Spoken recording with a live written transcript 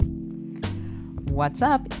What's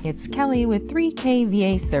up? It's Kelly with 3K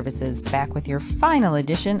VA Services, back with your final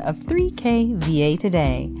edition of 3K VA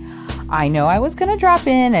Today. I know I was going to drop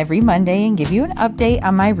in every Monday and give you an update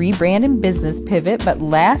on my rebrand and business pivot, but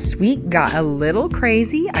last week got a little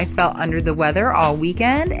crazy. I felt under the weather all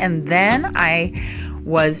weekend, and then I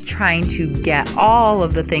was trying to get all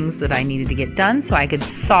of the things that I needed to get done so I could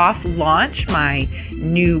soft launch my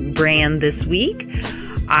new brand this week.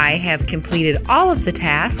 I have completed all of the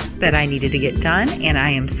tasks that I needed to get done, and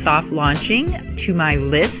I am soft launching to my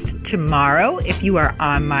list tomorrow. If you are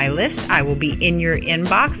on my list, I will be in your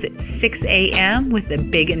inbox at 6 a.m. with a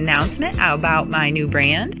big announcement about my new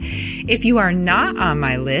brand. If you are not on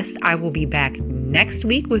my list, I will be back next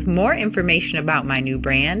week with more information about my new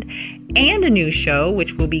brand and a new show,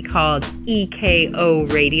 which will be called EKO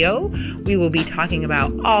Radio. We will be talking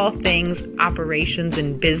about all things operations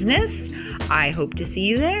and business. I hope to see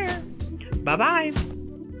you there. Bye-bye.